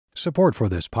Support for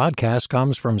this podcast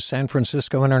comes from San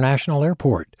Francisco International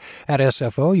Airport. At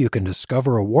SFO, you can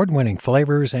discover award-winning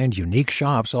flavors and unique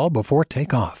shops all before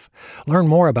takeoff. Learn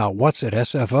more about what's at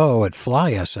SFO at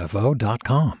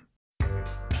flysfo.com.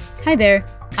 Hi there,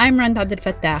 I'm Rand Abdel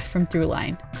Fattah from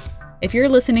Throughline. If you're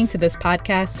listening to this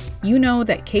podcast, you know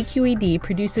that KQED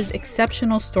produces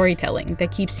exceptional storytelling that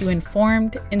keeps you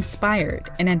informed, inspired,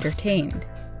 and entertained.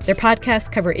 Their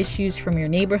podcasts cover issues from your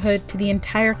neighborhood to the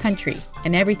entire country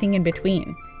and everything in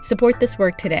between. Support this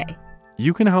work today.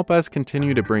 You can help us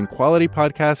continue to bring quality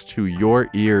podcasts to your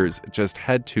ears. Just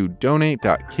head to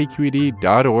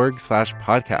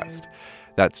donate.kqed.org/podcast.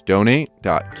 That's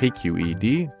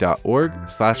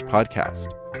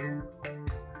donate.kqed.org/podcast.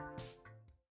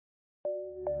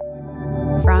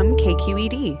 From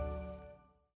KQED.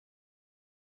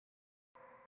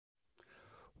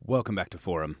 Welcome back to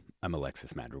Forum. I'm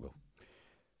Alexis Madrigal.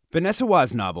 Vanessa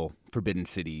Hua's novel, Forbidden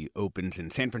City, opens in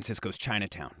San Francisco's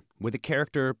Chinatown, with a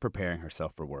character preparing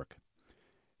herself for work.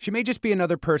 She may just be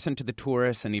another person to the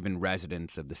tourists and even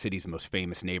residents of the city's most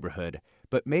famous neighborhood,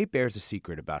 but May bears a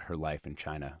secret about her life in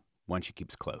China, one she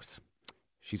keeps close.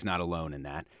 She's not alone in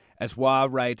that. As Hua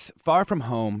writes, far from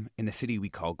home, in the city we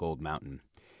call Gold Mountain,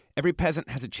 every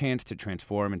peasant has a chance to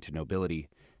transform into nobility,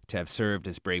 to have served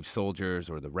as brave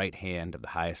soldiers or the right hand of the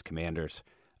highest commanders.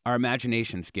 Our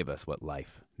imaginations give us what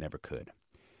life never could.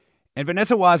 And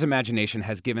Vanessa Hua's imagination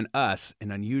has given us an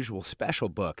unusual special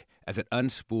book as it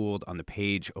unspooled on the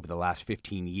page over the last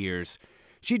 15 years.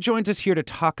 She joins us here to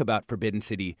talk about Forbidden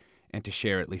City and to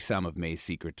share at least some of May's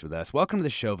secrets with us. Welcome to the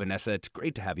show, Vanessa. It's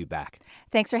great to have you back.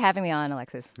 Thanks for having me on,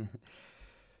 Alexis.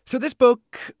 So this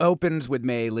book opens with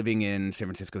May living in San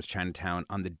Francisco's Chinatown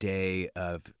on the day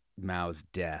of Mao's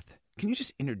death. Can you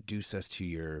just introduce us to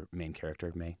your main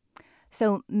character, May?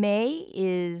 So May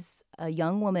is a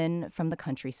young woman from the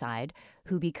countryside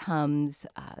who becomes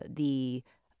the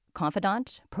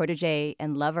confidant, protege,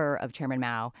 and lover of Chairman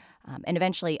Mao, and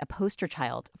eventually a poster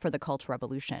child for the Cultural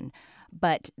Revolution.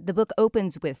 But the book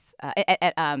opens with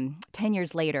 10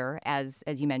 years later, as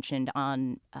you mentioned,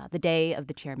 on the day of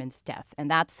the chairman's death. And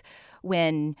that's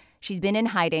when she's been in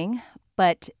hiding,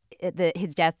 but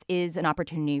his death is an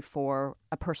opportunity for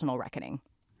a personal reckoning.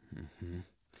 Mm-hmm.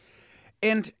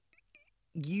 And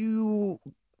you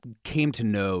came to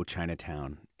know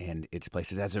Chinatown and its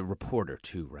places as a reporter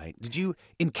too, right? Did you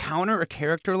encounter a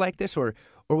character like this, or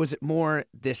was it more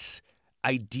this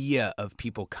idea of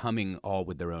people coming all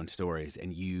with their own stories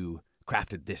and you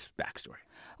crafted this backstory?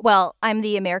 Well, I'm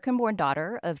the American-born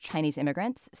daughter of Chinese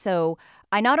immigrants, so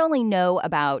I not only know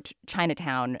about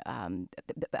Chinatown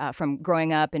from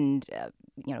growing up and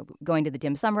going to the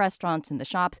dim sum restaurants and the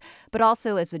shops, but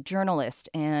also as a journalist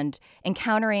and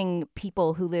encountering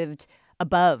people who lived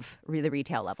above the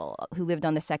retail level, who lived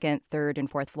on the second, third,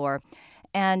 and fourth floor.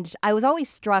 And I was always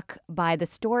struck by the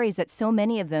stories that so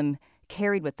many of them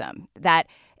carried with them, that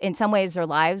in some ways their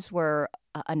lives were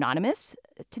anonymous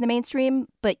to the mainstream,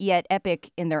 but yet epic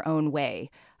in their own way.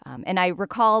 And I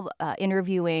recall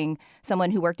interviewing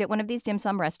someone who worked at one of these dim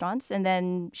sum restaurants, and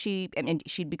then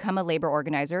she'd become a labor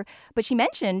organizer. But she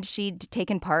mentioned she'd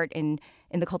taken part in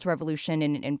the Cultural Revolution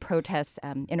and protests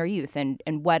in her youth, and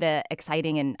what a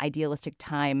exciting and idealistic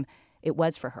time it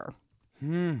was for her.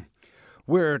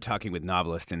 We're talking with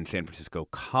novelist and San Francisco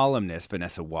columnist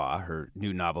Vanessa Hua. Her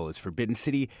new novel is Forbidden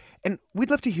City. And we'd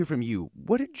love to hear from you.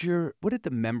 What did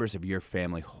the members of your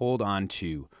family hold on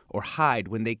to or hide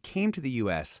when they came to the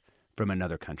U.S. from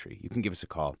another country? You can give us a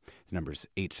call. The number is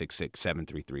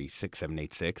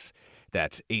 866-733-6786.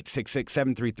 That's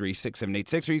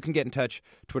 866-733-6786. Or you can get in touch,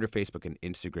 Twitter, Facebook, and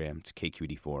Instagram. It's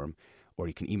KQED Forum. Or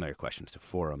you can email your questions to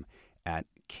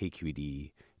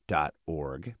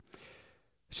forum@kqed.org.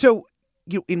 So,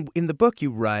 in the book,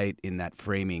 you write in that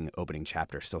framing opening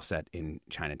chapter, still set in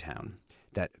Chinatown,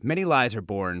 that many lies are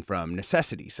born from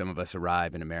necessity. Some of us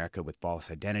arrive in America with false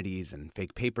identities and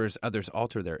fake papers. Others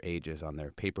alter their ages on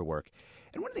their paperwork.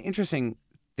 And one of the interesting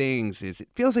things is it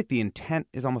feels like the intent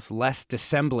is almost less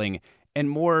dissembling and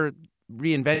more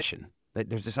reinvention. That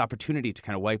there's this opportunity to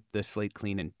kind of wipe the slate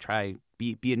clean and try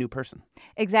be a new person.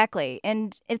 Exactly.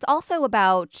 And it's also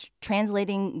about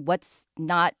translating what's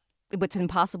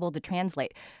impossible to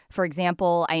translate. For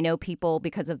example, I know people,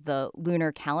 because of the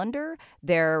lunar calendar,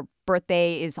 their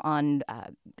birthday is on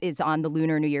the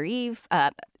lunar New Year Eve,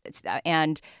 but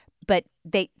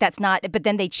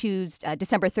then they choose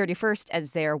December 31st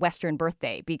as their Western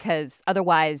birthday because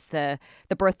otherwise the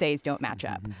birthdays don't match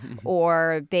up.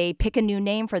 Or they pick a new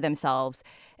name for themselves,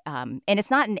 and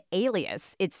it's not an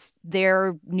alias; it's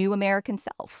their new American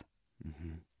self.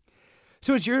 Mm-hmm.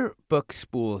 So as your book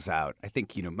spools out, I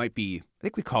think, I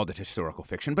think we called it historical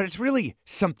fiction, but it's really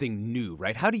something new,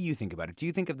 right? How do you think about it? Do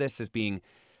you think of this as being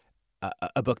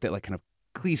a book that kind of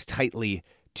cleaves tightly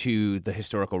to the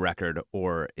historical record,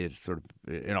 or is sort of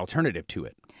an alternative to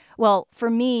it? Well, for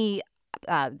me,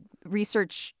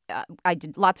 research, I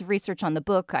did lots of research on the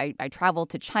book. I traveled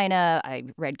to China. I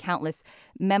read countless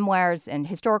memoirs and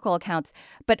historical accounts.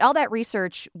 But all that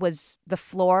research was the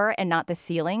floor and not the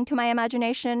ceiling to my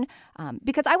imagination,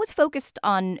 because I was focused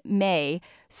on May,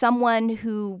 someone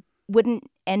who wouldn't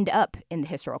end up in the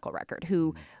historical record,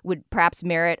 who would perhaps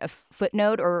merit a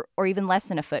footnote or even less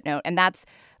than a footnote. And that's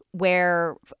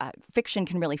where fiction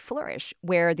can really flourish,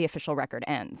 where the official record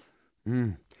ends.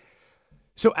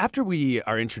 So after we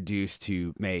are introduced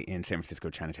to May in San Francisco,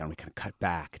 Chinatown, we kind of cut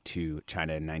back to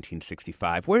China in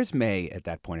 1965. Where's May at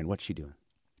that point, and what's she doing?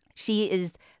 She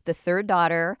is the third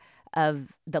daughter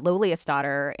of the lowliest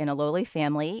daughter in a lowly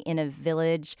family in a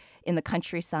village in the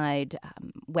countryside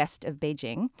west of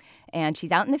Beijing. And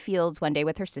she's out in the fields one day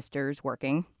with her sisters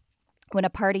working when a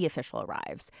party official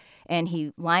arrives. And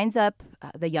he lines up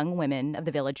the young women of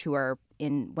the village who are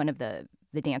in one of the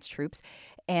dance troupes,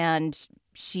 and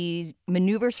she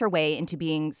maneuvers her way into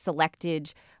being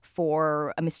selected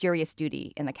for a mysterious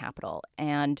duty in the capital.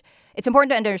 And it's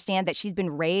important to understand that she's been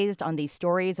raised on these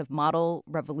stories of model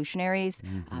revolutionaries.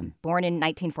 Born in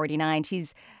 1949,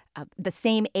 she's the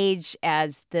same age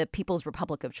as the People's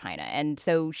Republic of China. And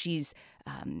so she's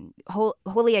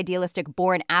wholly idealistic,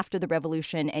 born after the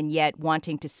revolution, and yet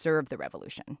wanting to serve the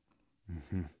revolution.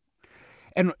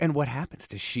 And what happens?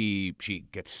 Does she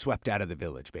gets swept out of the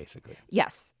village, basically?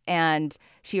 Yes. And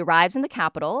she arrives in the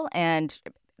capital, and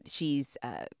she's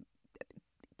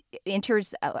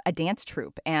enters a dance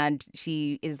troupe, and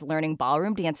she is learning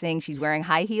ballroom dancing. She's wearing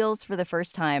high heels for the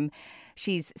first time.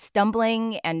 She's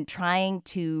stumbling and trying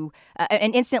to,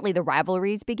 and instantly the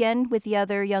rivalries begin with the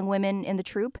other young women in the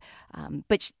troupe.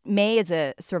 But May is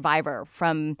a survivor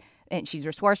and she's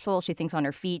resourceful. She thinks on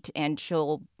her feet, and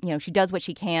she does what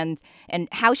she can. And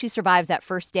how she survives that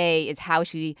first day is how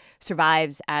she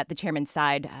survives at the chairman's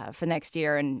side for next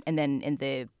year, and then in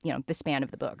the span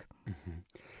of the book.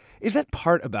 Is that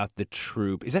part about the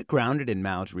troupe? Is that grounded in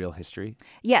Mao's real history?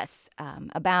 Yes.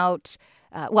 To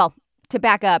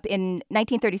back up, in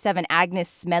 1937, Agnes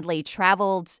Smedley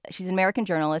she's an American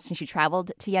journalist, and she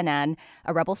traveled to Yan'an,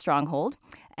 a rebel stronghold,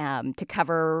 to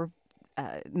cover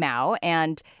Mao.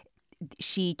 And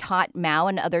she taught Mao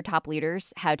and other top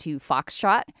leaders how to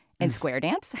foxtrot and square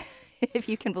dance, if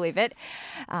you can believe it.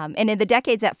 And in the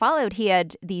decades that followed, he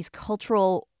had these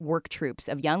cultural work troupes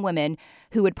of young women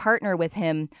who would partner with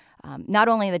him not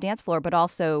only in the dance floor, but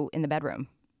also in the bedroom.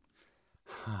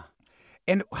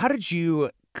 And how did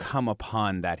you come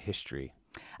upon that history?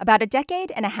 About a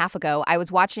decade and a half ago, I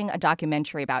was watching a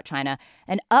documentary about China,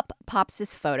 and up pops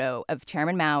this photo of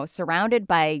Chairman Mao surrounded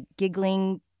by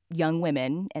giggling young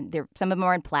women, and some of them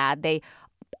are in plaid. They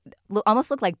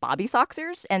almost look like bobby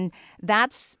soxers, and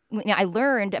that's I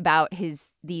learned about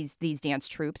these dance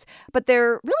troupes, but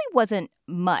there really wasn't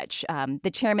much.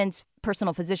 The chairman's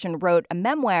personal physician wrote a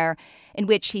memoir in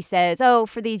which he says,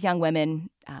 for these young women,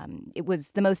 it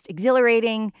was the most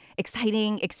exhilarating,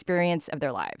 exciting experience of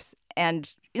their lives.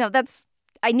 And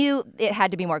I knew it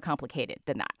had to be more complicated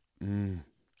than that.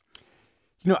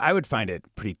 I would find it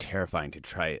pretty terrifying to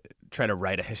try to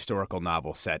write a historical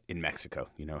novel set in Mexico,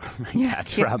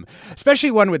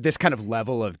 especially one with this kind of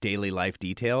level of daily life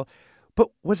detail. But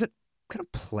was it kind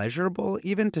of pleasurable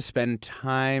even to spend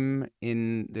time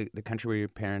in the country where your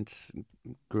parents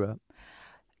grew up?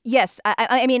 Yes.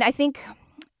 I mean, I think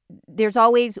there's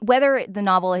always, whether the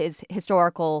novel is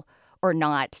historical or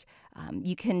not,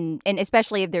 you can, and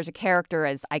especially if there's a character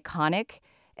as iconic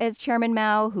as Chairman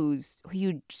Mao, whose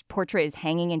huge portrait is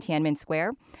hanging in Tiananmen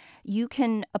Square, you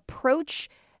can approach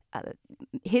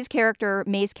his character,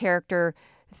 May's character,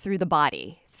 through the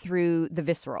body, through the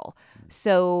visceral.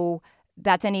 So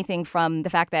that's anything from the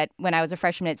fact that when I was a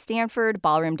freshman at Stanford,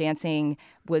 ballroom dancing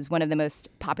was one of the most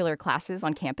popular classes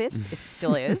on campus. It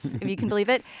still is, if you can believe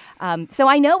it. So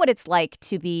I know what it's like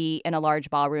to be in a large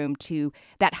ballroom, to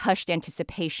that hushed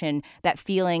anticipation, that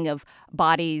feeling of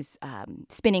bodies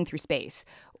spinning through space.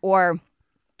 Or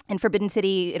in Forbidden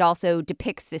City, it also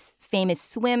depicts this famous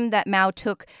swim that Mao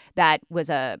took that was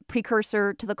a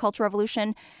precursor to the Cultural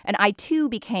Revolution. And I, too,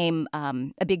 became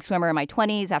a big swimmer in my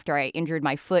 20s after I injured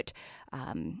my foot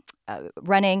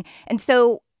running. And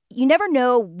so you never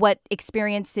know what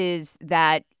experiences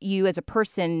that you as a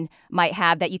person might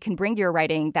have that you can bring to your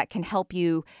writing that can help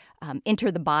you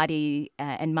enter the body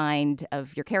and mind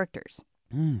of your characters.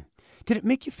 Did it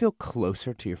make you feel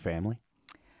closer to your family?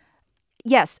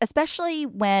 Yes, especially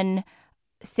when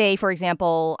say, for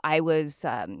example, I was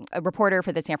a reporter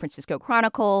for the San Francisco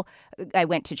Chronicle. I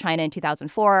went to China in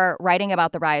 2004, writing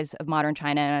about the rise of modern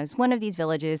China. And I was one of these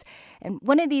villages. And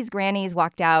one of these grannies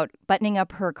walked out buttoning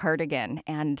up her cardigan.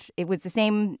 And it was the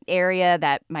same area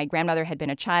that my grandmother had been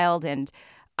a child. And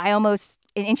I almost,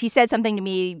 and she said something to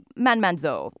me, man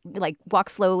manzo, like walk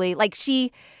slowly.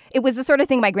 It was the sort of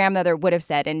thing my grandmother would have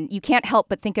said. And you can't help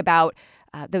but think about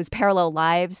those parallel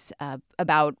lives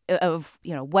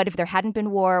what if there hadn't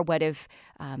been war? What if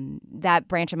that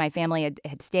branch of my family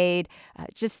had stayed?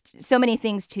 Just so many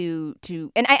things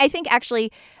and I think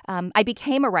actually I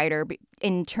became a writer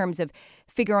in terms of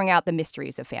figuring out the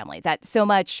mysteries of family, that so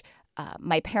much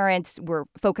my parents were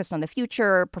focused on the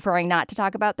future, preferring not to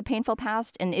talk about the painful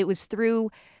past. And it was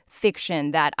through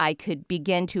fiction that I could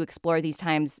begin to explore these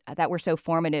times that were so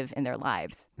formative in their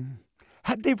lives.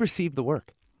 How did they receive the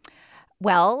work?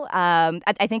 Well, I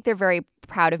think they're very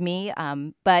proud of me,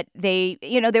 but they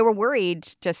were worried.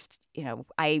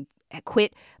 I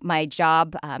quit my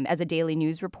job as a daily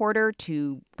news reporter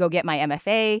to go get my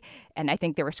MFA, and I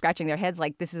think they were scratching their heads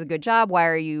like, "This is a good job. Why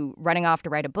are you running off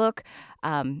to write a book?"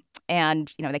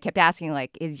 And they kept asking,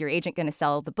 like, "Is your agent going to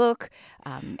sell the book?"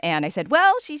 And I said,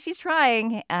 "Well, she's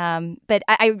trying." But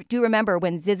I do remember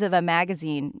when Ziziva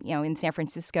magazine, in San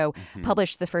Francisco,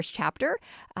 published the first chapter.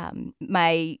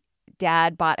 My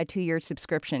dad bought a 2-year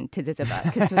subscription to Ziziva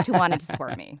because he wanted to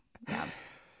support me. Yeah.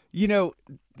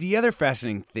 The other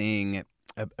fascinating thing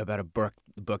about a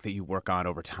book that you work on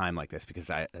over time like this,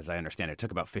 because as I understand it, took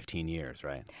about 15 years,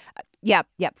 right? Yeah,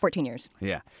 14 years.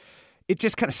 Yeah. It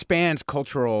just kind of spans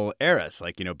cultural eras,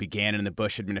 like, began in the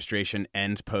Bush administration,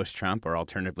 ends post-Trump, or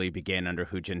alternatively began under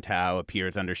Hu Jintao,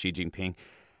 appears under Xi Jinping.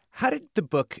 How did the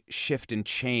book shift and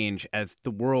change as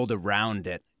the world around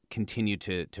it continue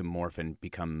to morph and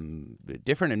become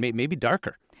different and maybe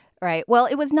darker? Right. Well,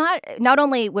 it was not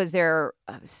only was there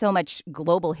so much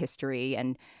global history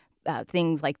and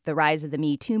things like the rise of the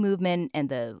Me Too movement and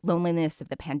the loneliness of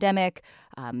the pandemic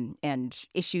and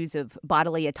issues of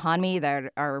bodily autonomy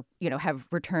that are, have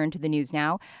returned to the news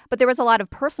now. But there was a lot of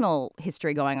personal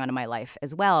history going on in my life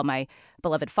as well. My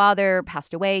beloved father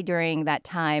passed away during that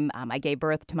time. I gave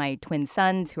birth to my twin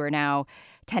sons, who are now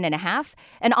 10 and a half.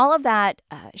 And all of that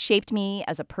shaped me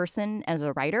as a person, as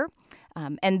a writer.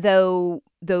 And though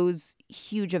those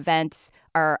huge events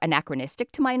are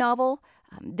anachronistic to my novel,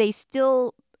 they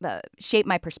still shape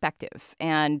my perspective.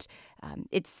 And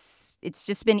it's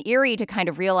just been eerie to kind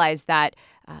of realize that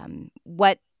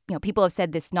what people have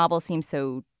said, this novel seems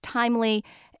so timely,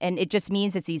 and it just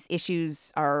means that these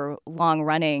issues are long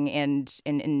running and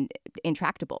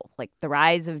intractable, like the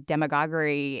rise of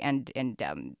demagoguery and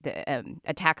the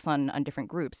attacks on different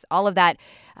groups. All of that,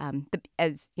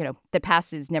 the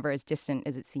past is never as distant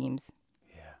as it seems.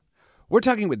 We're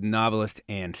talking with novelist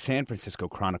and San Francisco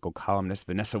Chronicle columnist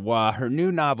Vanessa Hua. Her new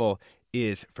novel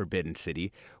is Forbidden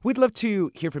City. We'd love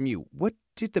to hear from you. What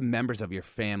did the members of your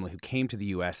family who came to the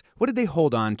U.S., what did they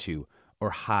hold on to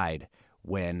or hide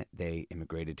when they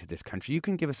immigrated to this country? You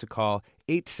can give us a call,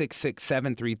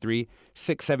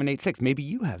 866-733-6786. Maybe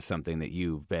you have something that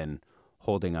you've been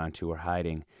holding on to or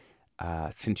hiding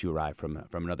since you arrived from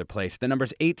another place. The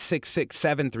number's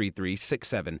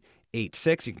 866-733-6786. You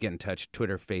can get in touch,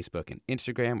 Twitter, Facebook, and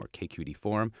Instagram, or KQED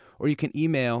Forum, or you can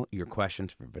email your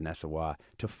questions for Vanessa Hua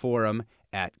to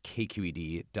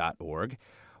forum@kqed.org.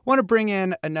 Want to bring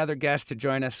in another guest to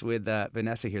join us with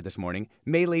Vanessa here this morning.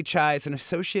 Mei Li Chai is an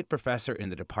associate professor in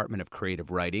the Department of Creative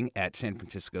Writing at San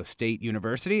Francisco State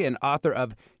University and author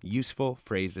of Useful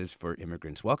Phrases for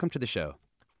Immigrants. Welcome to the show.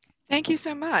 Thank you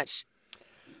so much.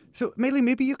 So, Mei Li,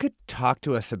 maybe you could talk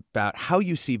to us about how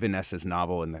you see Vanessa's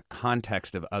novel in the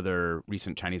context of other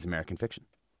recent Chinese-American fiction.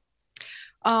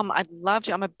 I'd love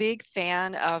to. I'm a big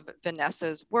fan of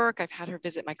Vanessa's work. I've had her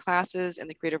visit my classes in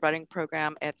the creative writing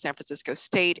program at San Francisco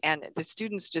State, and the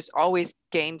students just always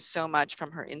gain so much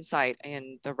from her insight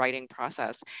in the writing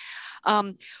process.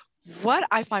 What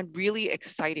I find really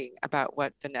exciting about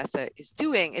what Vanessa is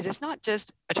doing is it's not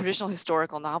just a traditional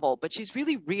historical novel, but she's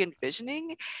really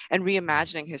re-envisioning and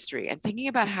reimagining history and thinking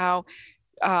about how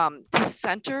to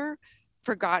center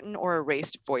forgotten or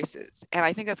erased voices. And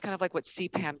I think that's kind of like what C.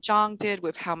 Pam Zhang did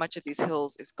with How Much of These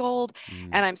Hills is Gold.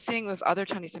 And I'm seeing with other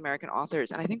Chinese American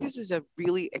authors. And I think this is a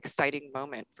really exciting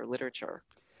moment for literature.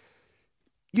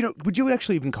 Would you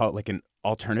actually even call it like an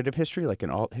alternative history, like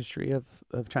an alt history of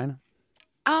China?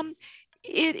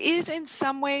 It is in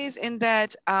some ways, in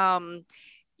that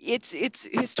it's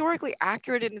historically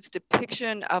accurate in its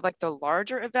depiction of like the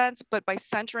larger events, but by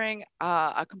centering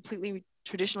a completely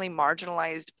traditionally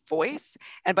marginalized voice.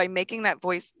 And by making that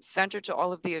voice center to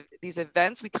all of these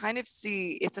events, we kind of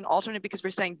see it's an alternate, because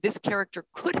we're saying this character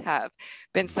could have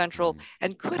been central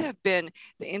and could have been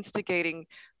the instigating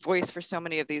voice for so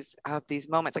many of these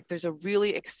moments. Like, there's a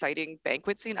really exciting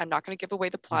banquet scene. I'm not going to give away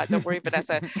the plot. Don't worry,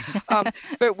 Vanessa.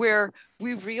 But where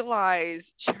we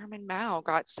realize Chairman Mao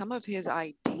got some of his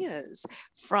ideas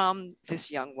from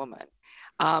this young woman.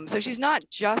 So she's not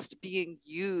just being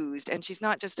used, and she's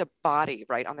not just a body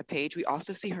right on the page. We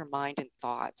also see her mind and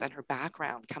thoughts and her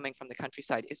background coming from the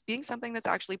countryside as being something that's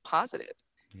actually positive.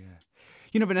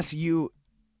 Yeah. Vanessa, you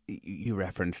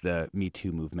referenced the Me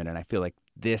Too movement, and I feel like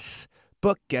this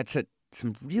book gets at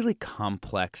some really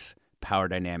complex power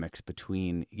dynamics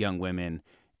between young women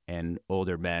and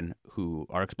older men who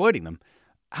are exploiting them.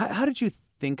 How did you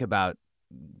think about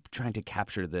trying to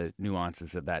capture the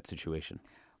nuances of that situation?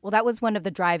 Well, that was one of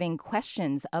the driving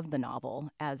questions of the novel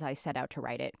as I set out to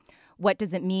write it. What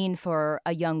does it mean for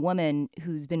a young woman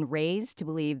who's been raised to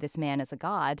believe this man is a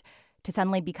god to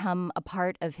suddenly become a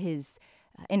part of his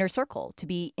inner circle, to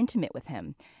be intimate with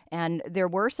him? And there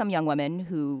were some young women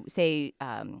who say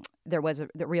there was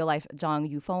the real-life Zhang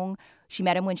Yufeng. She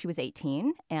met him when she was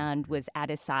 18 and was at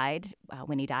his side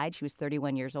when he died. She was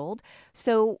 31 years old.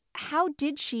 So how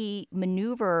did she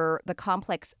maneuver the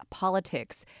complex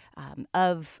politics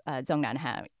of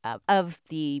Zhongnanhan, of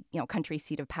the country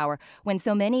seat of power, when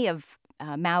so many of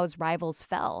Mao's rivals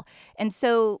fell? And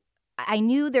so I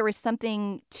knew there was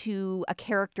something to a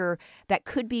character that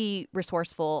could be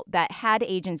resourceful, that had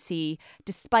agency,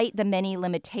 despite the many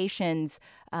limitations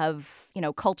of,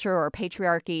 culture or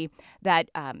patriarchy, that,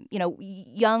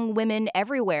 young women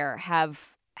everywhere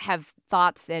have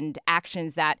thoughts and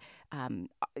actions that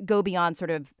go beyond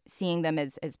sort of seeing them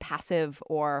as passive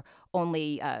or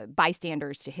only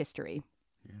bystanders to history.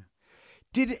 Yeah.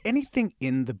 Did anything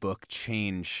in the book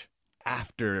change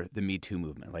after the Me Too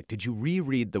movement? Like, did you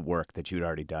reread the work that you'd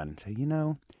already done and say,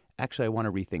 actually, I want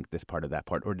to rethink this part of that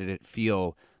part? Or did it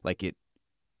feel like it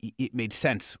made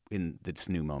sense in this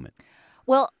new moment?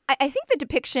 Well, I think the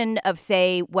depiction of,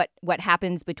 say, what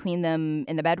happens between them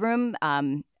in the bedroom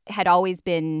had always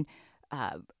been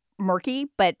murky,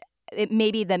 but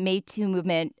maybe the Me Too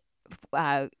movement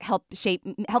helped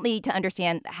me to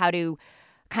understand how to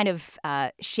kind of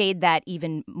shade that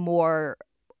even more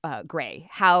gray,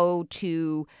 how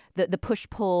to the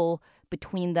push-pull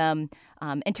between them,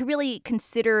 and to really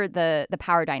consider the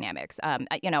power dynamics.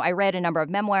 I read a number of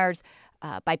memoirs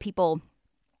by people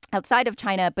outside of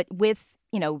China, but with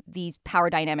these power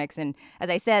dynamics, and as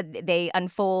I said, they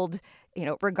unfold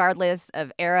regardless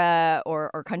of era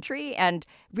or country, and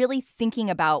really thinking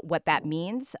about what that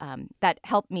means, that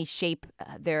helped me shape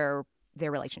their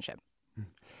relationship.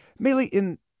 Meili,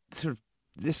 in sort of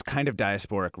this kind of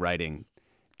diasporic writing,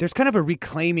 there's kind of a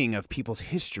reclaiming of people's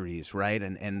histories, right,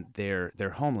 and their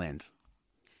homelands.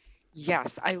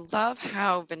 Yes, I love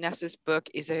how Vanessa's book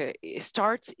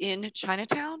starts in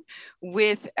Chinatown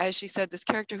with, as she said, this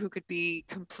character who could be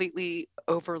completely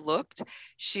overlooked.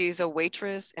 She's a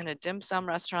waitress in a dim sum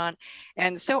restaurant,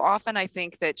 and so often I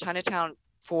think that Chinatown,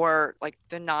 for like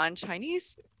the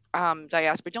non-Chinese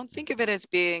diaspora, don't think of it as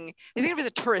being, they think of it as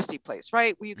a touristy place,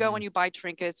 right? Where you go and you buy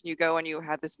trinkets and you go and you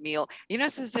have this meal. You don't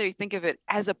necessarily think of it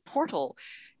as a portal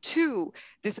to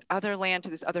this other land, to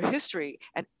this other history.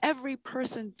 And every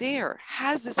person there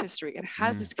has this history and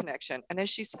has this connection. And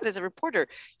as she said, as a reporter,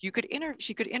 she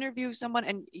could interview someone,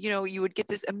 and you would get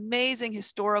this amazing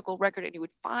historical record, and you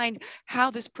would find how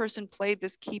this person played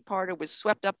this key part or was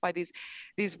swept up by these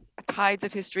tides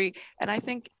of history. And I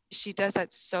think she does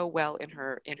that so well in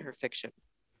her fiction.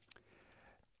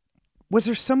 Was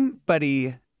there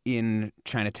somebody in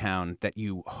Chinatown that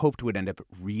you hoped would end up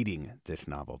reading this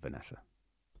novel, Vanessa?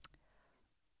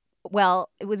 Well,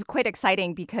 it was quite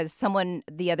exciting because someone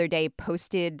the other day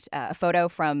posted a photo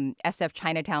from SF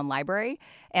Chinatown Library,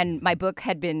 and my book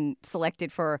had been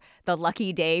selected for the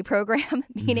Lucky Day program,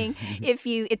 meaning it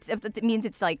means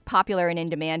it's like popular and in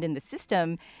demand in the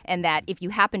system, and that if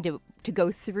you happen to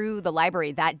go through the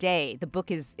library that day, the book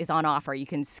is on offer. You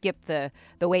can skip the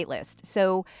wait list.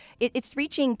 So it's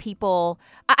reaching people.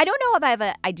 I don't know if I have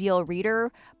an ideal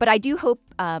reader, but I do hope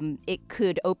it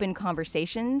could open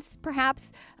conversations,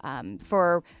 perhaps,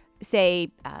 for, say,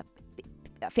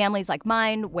 families like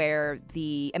mine, where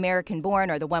the American-born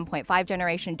or the 1.5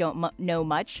 generation don't know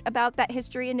much about that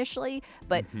history initially,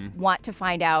 but want to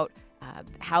find out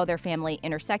how their family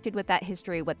intersected with that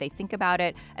history, what they think about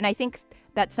it. And I think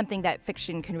that's something that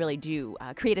fiction can really do,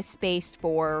 create a space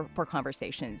for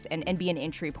conversations and be an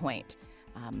entry point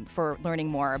for learning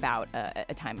more about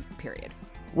a time period.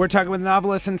 We're talking with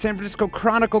novelist and San Francisco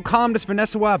Chronicle columnist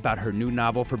Vanessa Hua about her new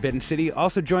novel, Forbidden City.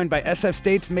 Also joined by SF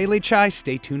State's Mei Li Chai.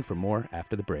 Stay tuned for more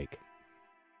after the break.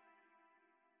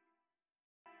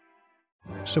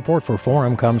 Support for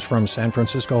Forum comes from San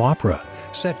Francisco Opera.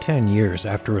 Set 10 years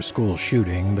after a school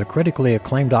shooting, the critically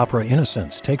acclaimed opera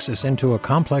Innocence takes us into a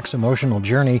complex emotional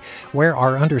journey where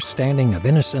our understanding of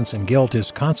innocence and guilt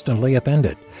is constantly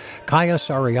upended. Kaya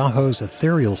Sariaho's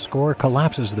ethereal score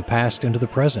collapses the past into the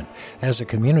present as a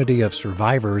community of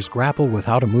survivors grapple with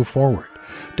how to move forward.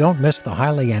 Don't miss the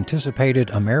highly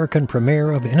anticipated American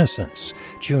premiere of Innocence,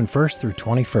 June 1st through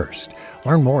 21st.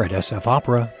 Learn more at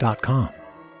sfopera.com.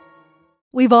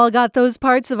 We've all got those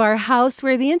parts of our house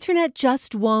where the internet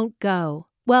just won't go.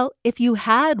 Well, if you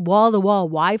had wall-to-wall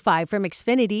Wi-Fi from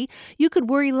Xfinity, you could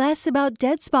worry less about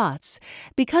dead spots.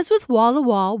 Because with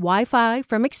wall-to-wall Wi-Fi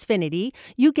from Xfinity,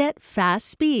 you get fast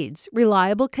speeds,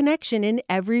 reliable connection in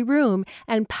every room,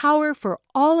 and power for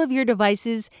all of your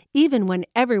devices, even when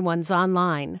everyone's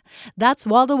online. That's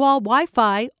wall-to-wall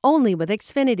Wi-Fi only with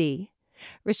Xfinity.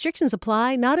 Restrictions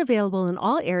apply, not available in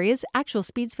all areas. Actual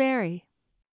speeds vary.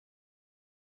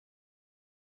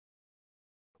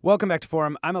 Welcome back to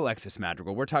Forum. I'm Alexis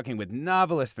Madrigal. We're talking with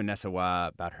novelist Vanessa Hua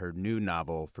about her new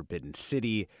novel, Forbidden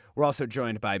City. We're also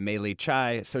joined by Mei Li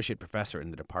Chai, associate professor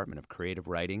in the Department of Creative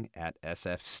Writing at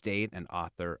SF State and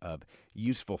author of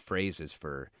Useful Phrases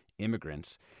for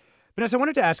Immigrants. Vanessa, I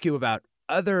wanted to ask you about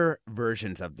other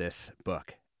versions of this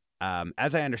book.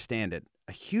 As I understand it,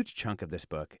 a huge chunk of this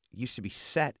book used to be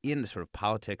set in the sort of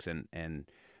politics and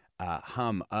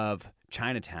hum of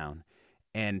Chinatown,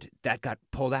 and that got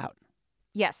pulled out.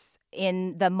 Yes.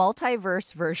 In the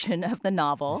multiverse version of the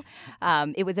novel,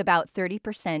 it was about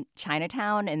 30%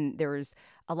 Chinatown, and there was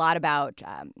a lot about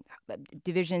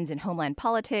divisions in homeland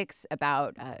politics,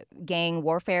 about gang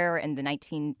warfare in the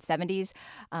 1970s.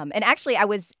 And actually, I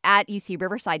was at UC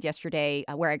Riverside yesterday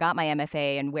where I got my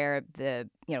MFA and where the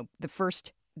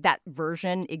first that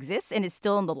version exists and is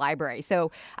still in the library.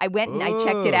 So I went and I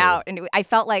checked it out, and I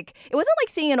felt like it wasn't like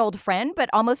seeing an old friend, but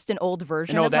almost an old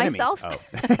version of myself.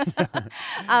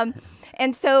 Oh.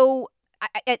 And so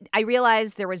I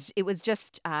realized there was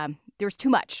too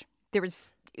much.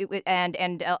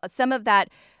 And some of that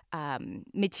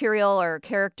material or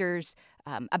characters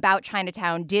about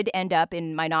Chinatown did end up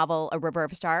in my novel A River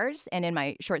of Stars and in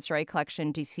my short story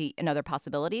collection Deceit and Other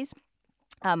Possibilities.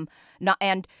 And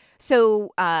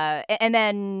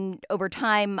then over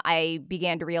time, I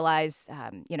began to realize,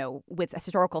 with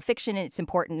historical fiction, it's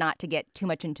important not to get too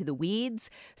much into the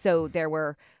weeds. So there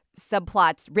were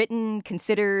subplots written,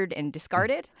 considered, and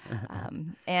discarded.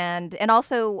 And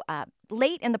also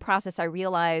late in the process, I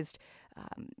realized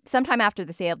sometime after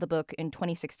the sale of the book in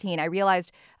 2016, I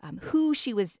realized who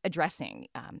she was addressing,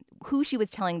 who she was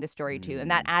telling the story to,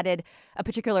 and that added a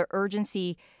particular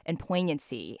urgency and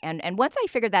poignancy. And once I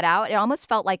figured that out, it almost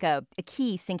felt like a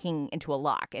key sinking into a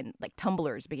lock, and like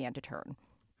tumblers began to turn.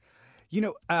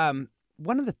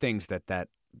 One of the things that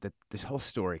this whole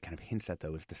story kind of hints at,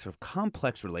 though, is the sort of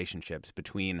complex relationships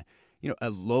between, a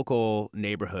local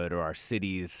neighborhood or our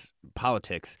city's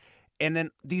politics and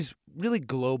then these really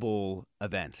global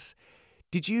events.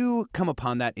 Did you come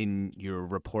upon that in your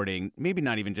reporting, maybe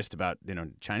not even just about,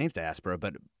 Chinese diaspora,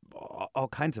 but all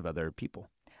kinds of other people?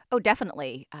 Oh,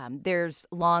 definitely. There's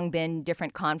long been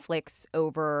different conflicts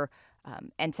over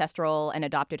ancestral and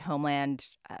adopted homeland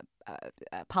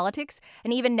politics.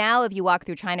 And even now, if you walk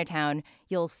through Chinatown,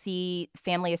 you'll see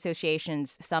family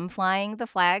associations, some flying the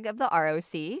flag of the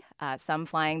ROC, some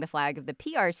flying the flag of the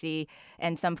PRC,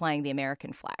 and some flying the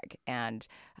American flag. And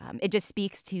it just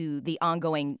speaks to the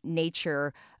ongoing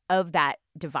nature of that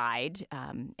divide.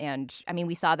 And I mean,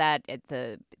 we saw that at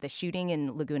the shooting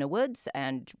in Laguna Woods,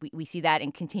 and we see that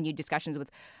in continued discussions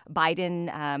with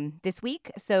Biden this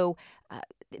week. So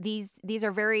these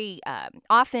are very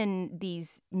often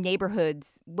these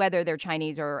neighborhoods, whether they're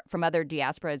Chinese or from other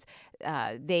diasporas,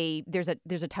 there's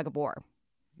a tug of war.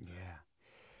 Yeah.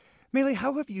 Mei Li,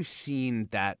 how have you seen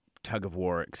that tug of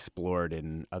war explored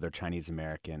in other Chinese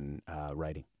American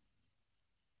writing?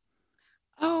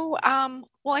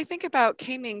 Well, I think about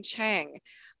Ming Chang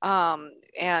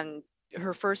and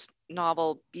her first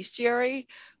novel, Bestiary,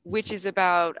 which is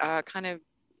about kind of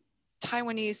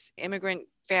Taiwanese immigrant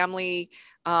family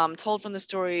told from the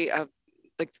story of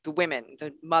like the women,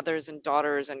 the mothers and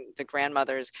daughters and the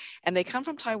grandmothers. And they come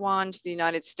from Taiwan to the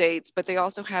United States, but they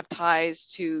also have ties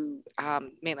to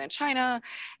mainland China.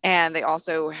 And they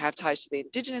also have ties to the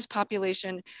indigenous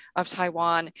population of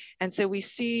Taiwan. And so we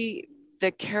see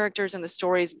the characters and the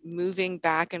stories moving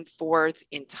back and forth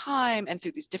in time and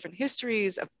through these different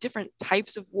histories of different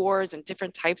types of wars and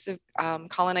different types of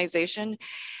colonization.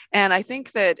 And I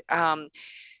think that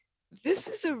this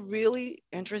is a really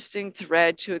interesting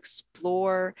thread to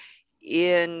explore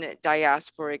in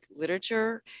diasporic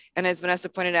literature. And as Vanessa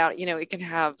pointed out, it can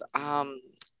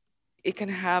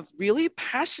have really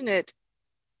passionate,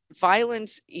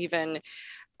 violent, even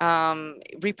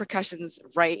repercussions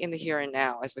right in the here and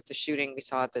now, as with the shooting we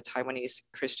saw at the Taiwanese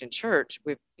Christian church.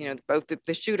 With both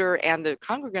the shooter and the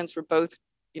congregants were both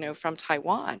from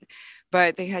Taiwan,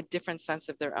 but they had different sense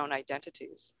of their own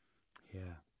identities.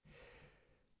 Yeah.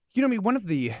 One of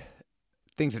the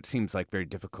things that seems like very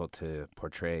difficult to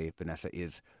portray, Vanessa,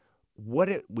 is what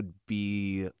it would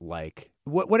be like,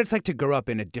 what it's like to grow up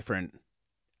in a different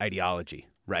ideology,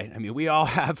 right? I mean, we all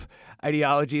have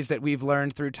ideologies that we've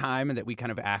learned through time and that we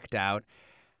kind of act out.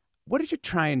 What did you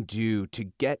try and do to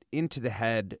get into the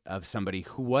head of somebody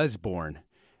who was born,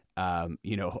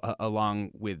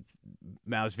 along with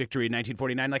Mao's victory in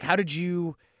 1949? Like, how did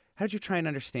you try and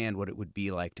understand what it would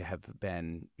be like to have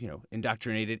been,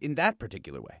 indoctrinated in that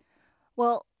particular way?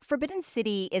 Well, Forbidden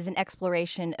City is an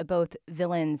exploration of both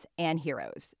villains and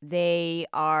heroes. They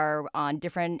are on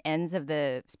different ends of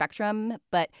the spectrum,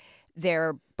 but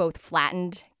they're both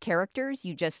flattened characters.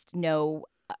 You just know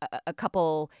a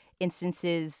couple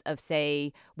instances of,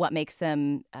 say, what makes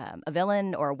them a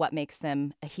villain or what makes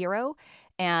them a hero.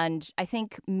 And I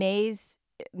think May's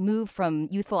move from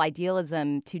youthful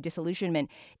idealism to disillusionment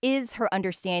is her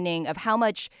understanding of how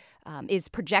much is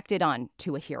projected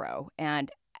onto a hero,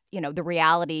 and the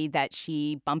reality that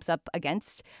she bumps up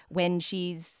against when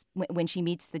she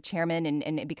meets the chairman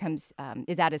and it becomes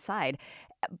is at his side.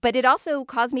 But it also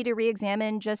caused me to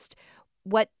re-examine just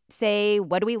what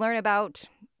do we learn about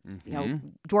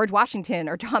George Washington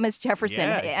or Thomas Jefferson,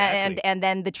 yeah, exactly. and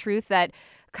then the truth that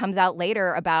comes out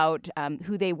later about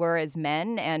who they were as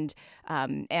men, and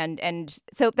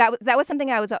so that was something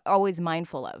I was always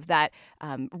mindful of, that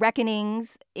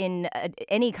reckonings in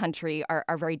any country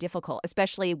are very difficult,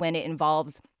 especially when it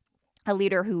involves a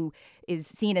leader who is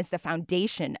seen as the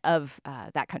foundation of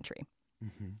that country.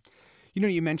 Mm-hmm.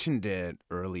 You mentioned it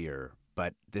earlier,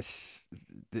 but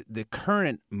the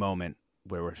current moment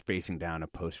where we're facing down a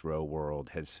post-Roe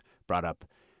world has brought up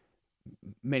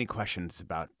many questions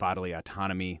about bodily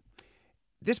autonomy.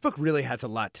 This book really has a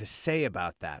lot to say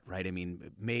about that, right? I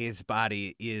mean, May's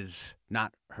body is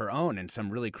not her own in some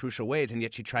really crucial ways, and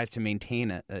yet she tries to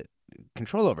maintain a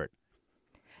control over it.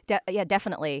 Yeah,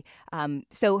 definitely.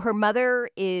 So her mother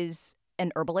is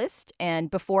an herbalist,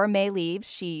 and before May leaves,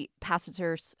 she passes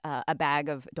her a bag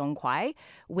of dong quai,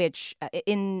 which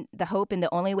in the hope, in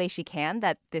the only way she can,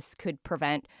 that this could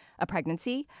prevent a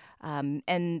pregnancy.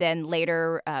 And then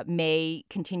later, May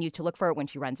continues to look for it when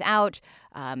she runs out.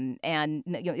 And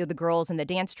the girls in the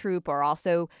dance troupe are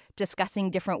also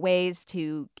discussing different ways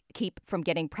to keep from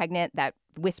getting pregnant. That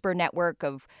whisper network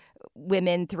of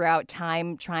women throughout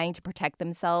time trying to protect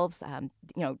themselves,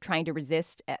 trying to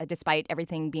resist despite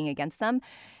everything being against them.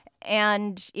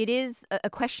 And it is a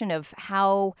question of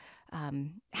how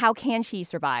can she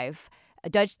survive,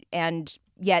 and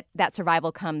yet that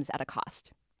survival comes at a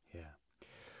cost.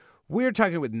 We're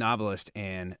talking with novelist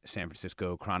and San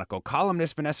Francisco Chronicle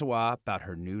columnist Vanessa Hua about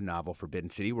her new novel, Forbidden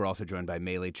City. We're also joined by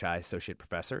Mei Chai, associate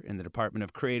professor in the Department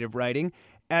of Creative Writing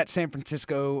at San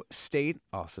Francisco State,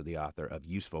 also the author of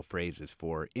Useful Phrases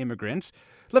for Immigrants.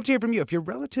 Love to hear from you. If your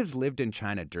relatives lived in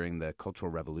China during the Cultural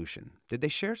Revolution, did they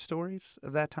share stories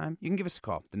of that time? You can give us a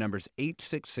call. The number's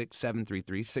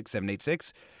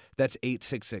 866-733-6786. That's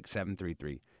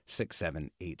 866-733-6786.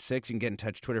 6786. You can get in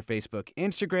touch Twitter, Facebook,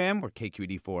 Instagram, or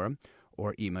KQED Forum,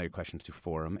 or email your questions to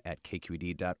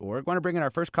forum@kqed.org. Want to bring in our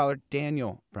first caller,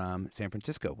 Daniel from San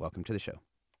Francisco. Welcome to the show.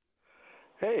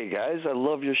 Hey, guys. I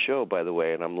love your show, by the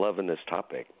way, and I'm loving this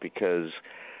topic because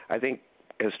I think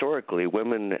historically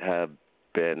women have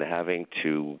been having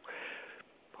to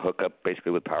hook up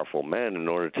basically with powerful men in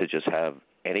order to just have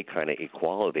any kind of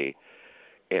equality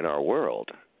in our world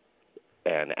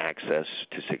and access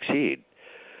to succeed.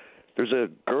 There's a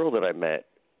girl that I met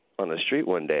on the street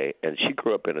one day, and she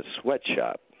grew up in a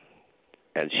sweatshop,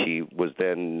 and she was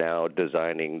then now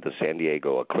designing the San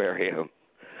Diego Aquarium.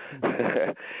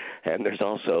 And there's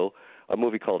also a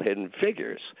movie called Hidden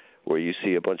Figures, where you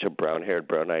see a bunch of brown-haired,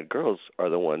 brown-eyed girls are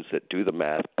the ones that do the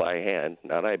math by hand,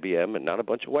 not IBM and not a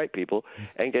bunch of white people,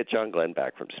 and get John Glenn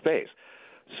back from space.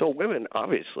 So women,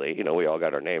 obviously, we all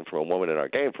got our name from a woman in our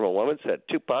game from a woman, said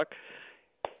Tupac.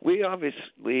 We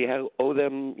obviously owe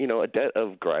them, a debt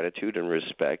of gratitude and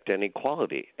respect and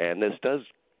equality. And this does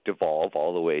devolve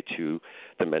all the way to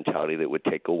the mentality that would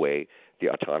take away the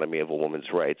autonomy of a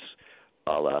woman's rights,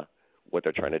 a la what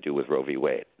they're trying to do with Roe v.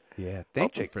 Wade. Yeah,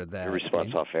 thank you for that. Your response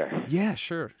Dane. off air. Yeah,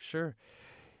 sure.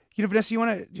 Vanessa, you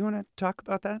wanna talk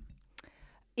about that?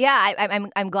 Yeah,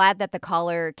 I'm glad that the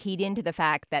caller keyed into the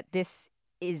fact that this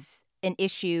is an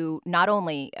issue not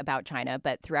only about China,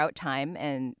 but throughout time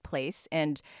and place.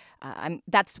 And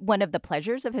that's one of the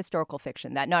pleasures of historical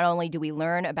fiction, that not only do we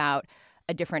learn about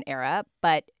a different era,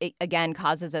 but it, again,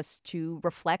 causes us to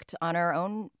reflect on our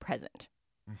own present.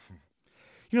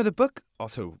 Mm-hmm. The book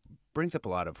also brings up a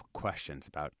lot of questions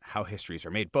about how histories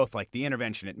are made, both like the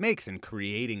intervention it makes in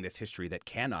creating this history that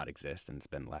cannot exist and has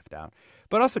been left out,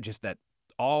 but also just that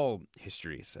all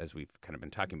histories, as we've kind of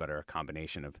been talking about, are a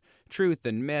combination of truth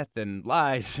and myth and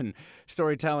lies and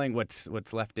storytelling, what's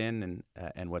left in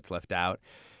and what's left out.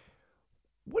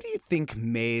 What do you think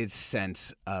May's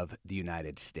sense of the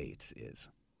United States is?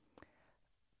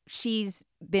 She's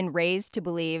been raised to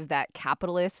believe that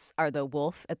capitalists are the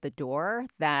wolf at the door,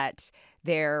 that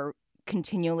they're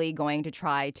continually going to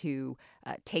try to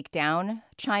take down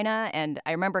China. And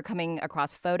I remember coming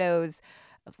across photos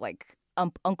of like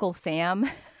Uncle Sam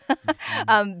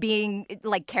being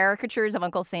like caricatures of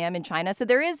Uncle Sam in China. So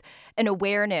there is an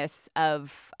awareness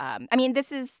of,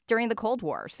 this is during the Cold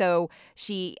War. So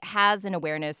she has an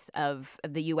awareness of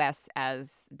the U.S.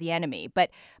 as the enemy. But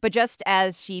just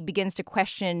as she begins to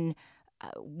question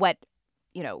what,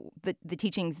 the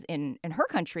teachings in her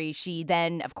country, she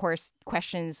then, of course,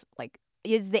 questions, like,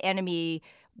 is the enemy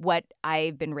what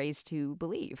I've been raised to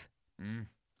believe? Mm.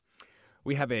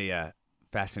 We have a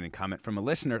fascinating comment from a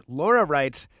listener. Laura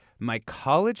writes, my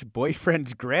college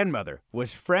boyfriend's grandmother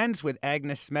was friends with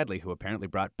Agnes Smedley, who apparently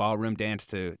brought ballroom dance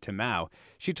to Mao.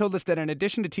 She told us that in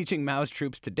addition to teaching Mao's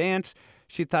troops to dance,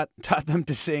 she taught them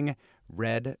to sing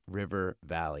Red River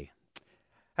Valley.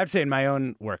 I have to say, in my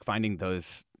own work, finding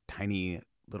those tiny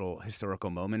little historical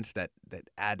moments that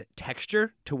add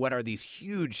texture to what are these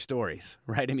huge stories,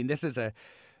 right? I mean, this is a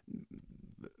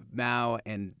Mao,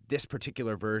 and this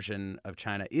particular version of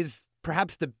China is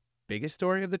perhaps the biggest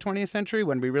story of the 20th century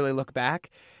when we really look back,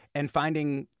 and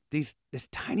finding this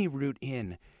tiny root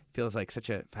in feels like such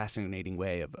a fascinating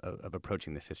way of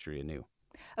approaching this history anew.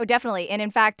 Oh, definitely. And in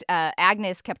fact,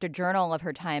 Agnes kept a journal of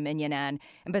her time in Yan'an.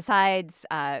 And besides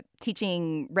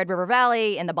teaching Red River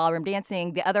Valley and the ballroom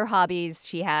dancing, the other hobbies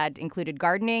she had included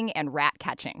gardening and rat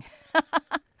catching.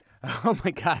 Oh, my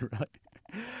God.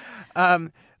 Really?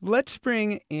 Let's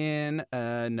bring in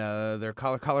another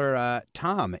caller,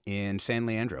 Tom in San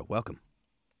Leandro. Welcome.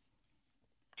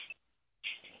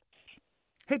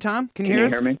 Hey, Tom, can you hear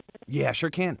us? Can you hear me? Yeah,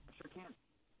 sure can.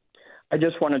 I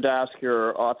just wanted to ask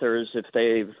your authors if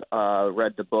they've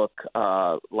read the book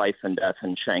Life and Death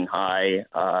in Shanghai,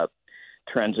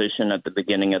 transition at the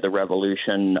beginning of the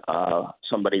revolution,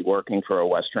 somebody working for a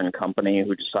Western company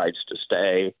who decides to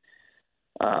stay.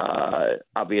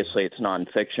 Obviously, it's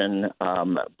nonfiction,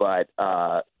 but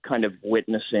kind of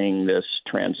witnessing this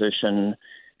transition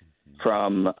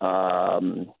from,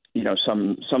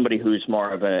 somebody who's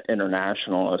more of an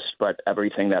internationalist, but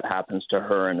everything that happens to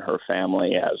her and her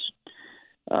family as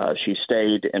she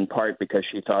stayed, in part because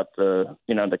she thought the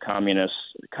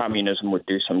communism would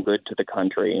do some good to the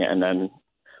country, and then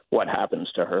what happens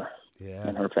to her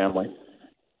and her family.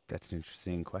 That's an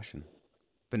interesting question.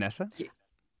 Vanessa?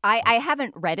 I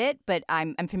haven't read it, but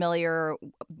I'm familiar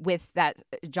with that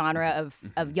genre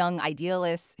of young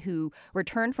idealists who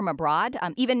returned from abroad.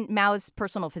 Even Mao's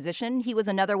personal physician, he was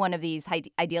another one of these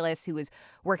idealists who was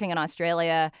working in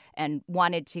Australia and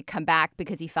wanted to come back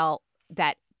because he felt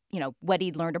that what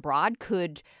he'd learned abroad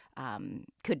could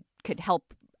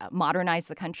help modernize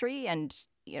the country, and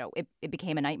it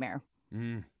became a nightmare.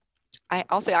 Mm.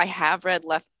 I'll say I have read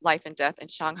Life and Death in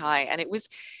Shanghai, and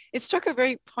it struck a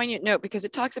very poignant note because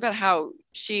it talks about how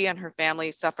she and her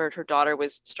family suffered. Her daughter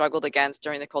was struggled against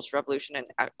during the Cultural Revolution and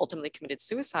ultimately committed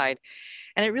suicide.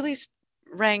 And it really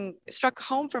struck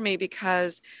home for me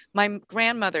because my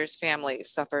grandmother's family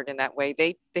suffered in that way.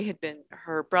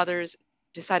 Her brothers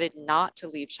decided not to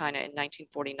leave China in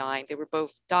 1949. They were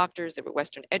both doctors, they were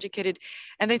Western educated,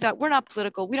 and they thought, we're not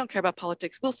political, we don't care about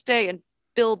politics, we'll stay and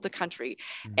build the country.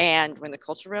 Mm-hmm. And when the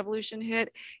Cultural Revolution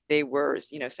hit, they were,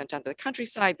 sent down to the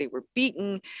countryside. They were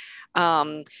beaten.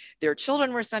 Their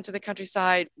children were sent to the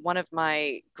countryside. One of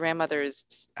my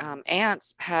grandmother's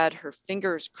aunts had her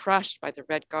fingers crushed by the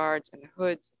Red Guards in the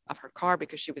hoods of her car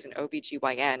because she was an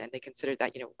OBGYN, and they considered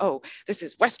that, this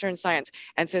is Western science.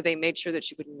 And so they made sure that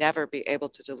she would never be able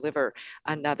to deliver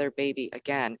another baby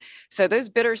again. So those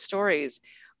bitter stories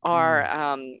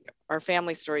are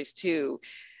family stories too.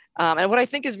 And what I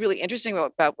think is really interesting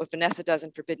about what Vanessa does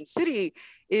in Forbidden City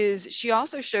is she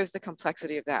also shows the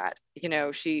complexity of that.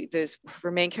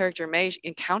 Her main character May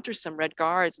encounters some Red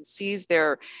Guards and sees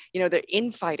their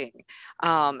infighting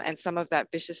and some of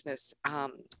that viciousness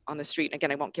on the street. And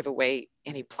again, I won't give away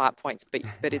any plot points, but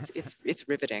it's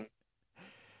riveting.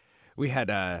 We had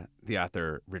the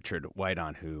author Richard White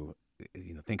on, who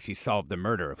thinks he solved the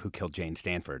murder of who killed Jane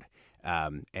Stanford,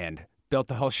 and built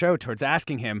the whole show towards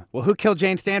asking him, well, who killed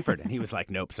Jane Stanford? And he was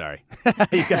like, nope, sorry.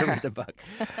 You got to read the book.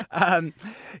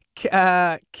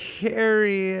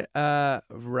 Carrie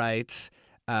writes,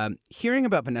 hearing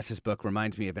about Vanessa's book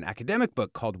reminds me of an academic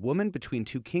book called Woman Between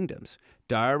Two Kingdoms,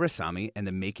 Dara Rasami and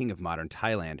the Making of Modern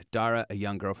Thailand. Dara, a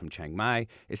young girl from Chiang Mai,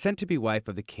 is sent to be wife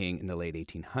of the king in the late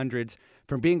 1800s.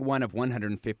 From being one of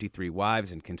 153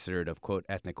 wives and considered of, quote,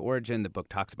 ethnic origin, the book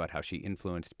talks about how she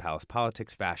influenced palace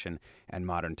politics, fashion, and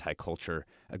modern Thai culture.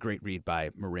 A great read by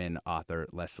Marin author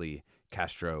Leslie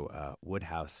Castro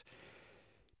Woodhouse.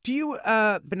 Do you,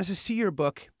 Vanessa, see your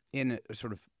book in a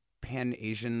sort of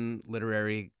pan-Asian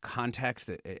literary context,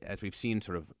 as we've seen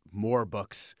sort of more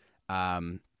books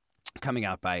coming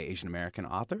out by Asian American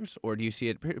authors, or do you see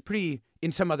it pretty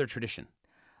in some other tradition?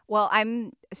 Well,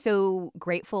 I'm so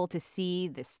grateful to see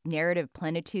this narrative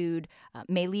plenitude.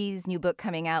 Mei Li's new book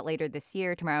coming out later this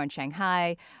year, Tomorrow in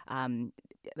Shanghai.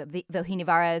 Vilhini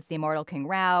Vara's The Immortal King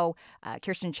Rao.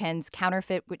 Kirsten Chen's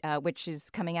Counterfeit, which is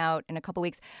coming out in a couple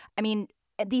weeks. I mean,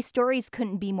 these stories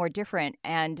couldn't be more different,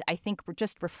 and I think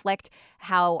just reflect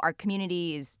how our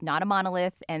community is not a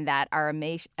monolith, and that our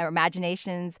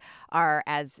imaginations are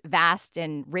as vast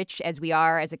and rich as we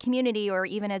are as a community or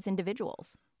even as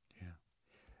individuals. Yeah,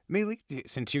 Mei Li,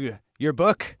 since your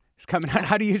book is coming out,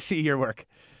 how do you see your work?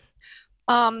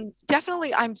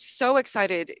 Definitely, I'm so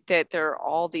excited that there are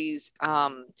all these.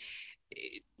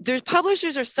 There's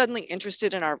publishers are suddenly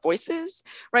interested in our voices,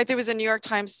 right? There was a New York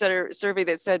Times survey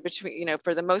that said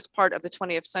for the most part of the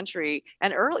 20th century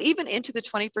and even into the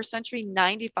 21st century,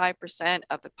 95%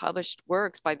 of the published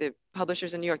works by the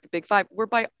publishers in New York, the Big Five, were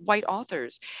by white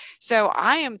authors. So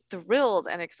I am thrilled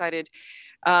and excited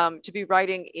to be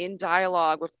writing in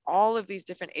dialogue with all of these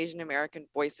different Asian American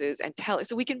voices and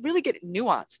so we can really get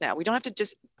nuance now. We don't have to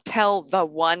just tell the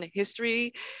one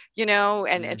history,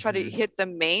 and try to hit the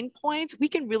main points. We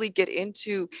can really get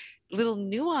into little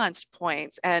nuanced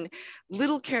points and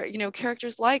little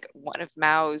characters like one of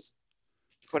Mao's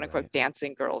quote unquote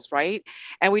dancing girls, right?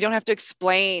 And we don't have to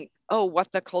explain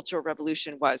what the Cultural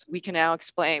Revolution was. We can now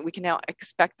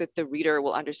expect that the reader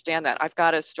will understand that. I've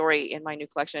got a story in my new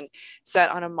collection set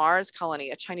on a Mars colony,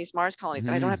 a Chinese Mars colony.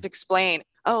 And I don't have to explain,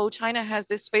 China has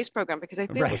this space program, because I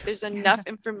think there's enough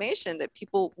information that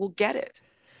people will get it.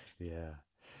 Yeah.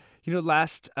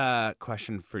 Last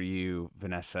question for you,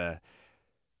 Vanessa.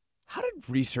 How did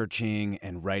researching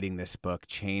and writing this book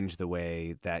change the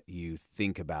way that you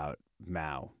think about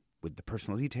Mao, with the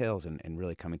personal details and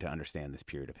really coming to understand this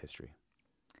period of history?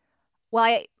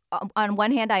 Well, on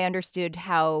one hand, I understood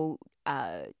how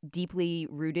deeply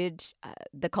rooted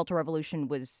the Cultural Revolution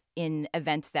was in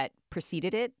events that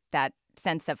preceded it, that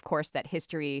sense, of course, that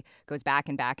history goes back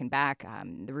and back and back,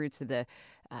 the roots of the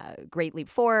Great Leap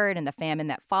Forward and the famine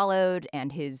that followed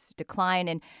and his decline,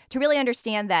 and to really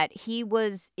understand that he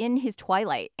was in his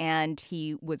twilight and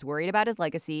he was worried about his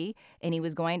legacy and he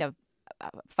was going to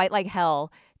fight like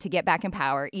hell to get back in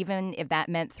power, even if that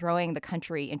meant throwing the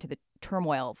country into the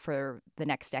turmoil for the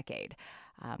next decade.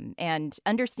 And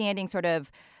understanding sort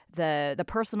of the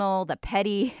personal, the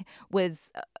petty,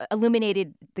 was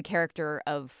illuminated the character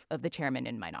of the chairman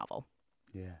in my novel.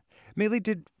 Yeah. Mei Li,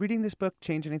 did reading this book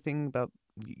change anything about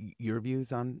your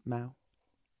views on Mao?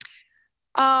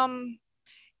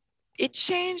 It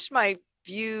changed my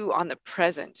view on the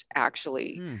present,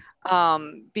 actually,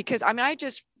 because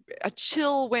a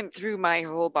chill went through my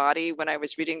whole body when I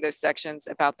was reading those sections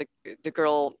about the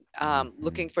girl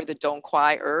looking for the Dong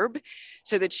Quai herb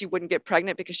so that she wouldn't get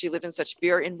pregnant because she lived in such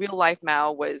fear. In real life,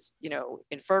 Mao was,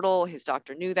 infertile. His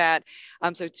doctor knew that.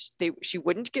 So she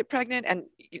wouldn't get pregnant and,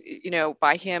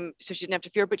 by him, so she didn't have to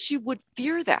fear, but she would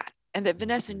fear that. And that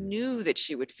Vanessa knew that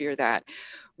she would fear that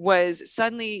was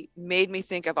suddenly made me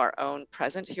think of our own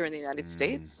present here in the United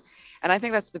States. And I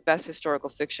think that's the best historical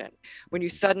fiction, when you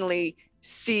suddenly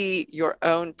see your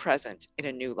own present in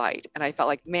a new light. And I felt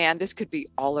like, man, this could be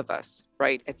all of us,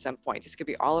 right? At some point, this could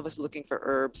be all of us looking for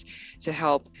herbs to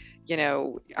help,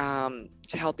 to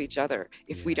help each other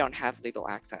if we don't have legal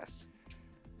access.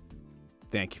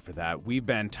 Thank you for that. We've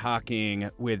been talking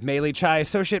with Mei Li Chai,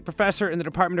 Associate Professor in the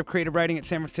Department of Creative Writing at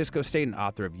San Francisco State and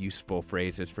author of Useful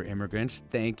Phrases for Immigrants.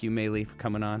 Thank you, Mei Li, for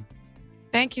coming on.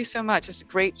 Thank you so much. It's a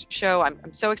great show.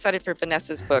 I'm so excited for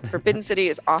Vanessa's book. Forbidden City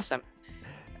is awesome.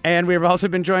 And we've also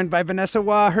been joined by Vanessa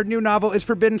Hua. Her new novel is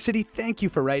Forbidden City. Thank you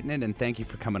for writing it, and thank you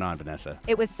for coming on, Vanessa.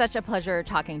 It was such a pleasure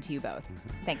talking to you both.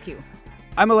 Thank you.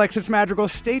 I'm Alexis Madrigal.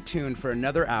 Stay tuned for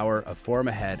another hour of Forum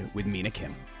Ahead with Mina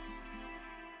Kim.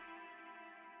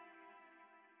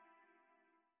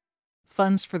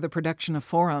 Funds for the production of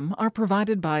Forum are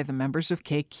provided by the members of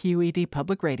KQED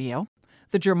Public Radio,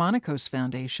 the Germanicos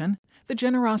Foundation, the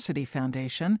Generosity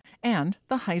Foundation, and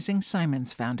the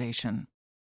Heising-Simons Foundation.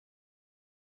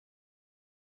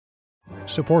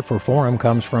 Support for Forum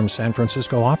comes from San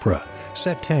Francisco Opera.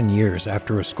 Set 10 years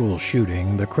after a school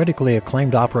shooting, the critically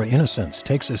acclaimed opera Innocence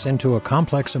takes us into a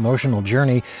complex emotional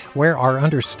journey where our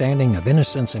understanding of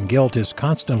innocence and guilt is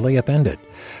constantly upended.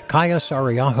 Kaya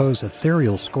Sariaho's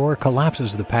ethereal score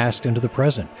collapses the past into the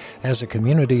present as a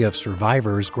community of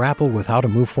survivors grapple with how to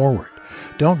move forward.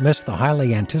 Don't miss the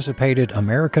highly anticipated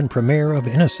American premiere of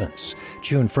Innocence,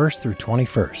 June 1st through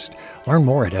 21st. Learn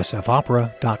more at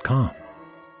sfopera.com.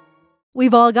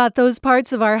 We've all got those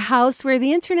parts of our house where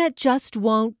the internet just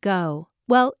won't go.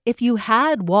 Well, if you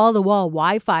had wall-to-wall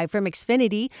Wi-Fi from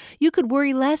Xfinity, you could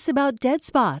worry less about dead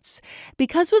spots.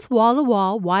 Because with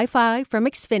wall-to-wall Wi-Fi from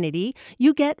Xfinity,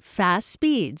 you get fast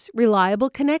speeds, reliable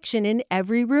connection in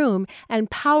every room,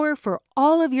 and power for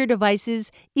all of your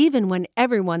devices, even when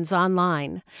everyone's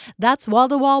online. That's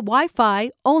wall-to-wall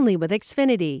Wi-Fi only with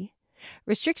Xfinity.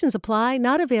 Restrictions apply,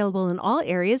 not available in all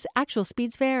areas. Actual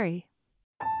speeds vary.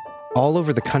 All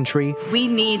over the country, we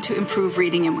need to improve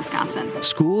reading in Wisconsin.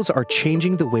 Schools are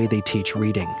changing the way they teach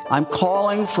reading. I'm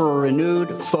calling for a renewed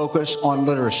focus on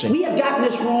literacy. We have gotten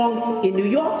this wrong in New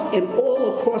York and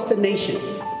all across the nation.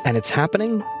 And it's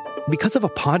happening because of a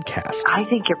podcast. I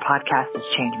think your podcast has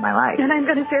changed my life. And I'm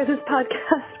going to share this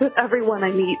podcast with everyone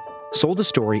I meet. Sold a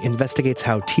Story investigates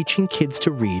how teaching kids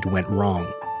to read went wrong.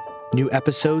 New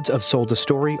episodes of Sold a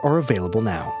Story are available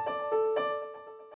now.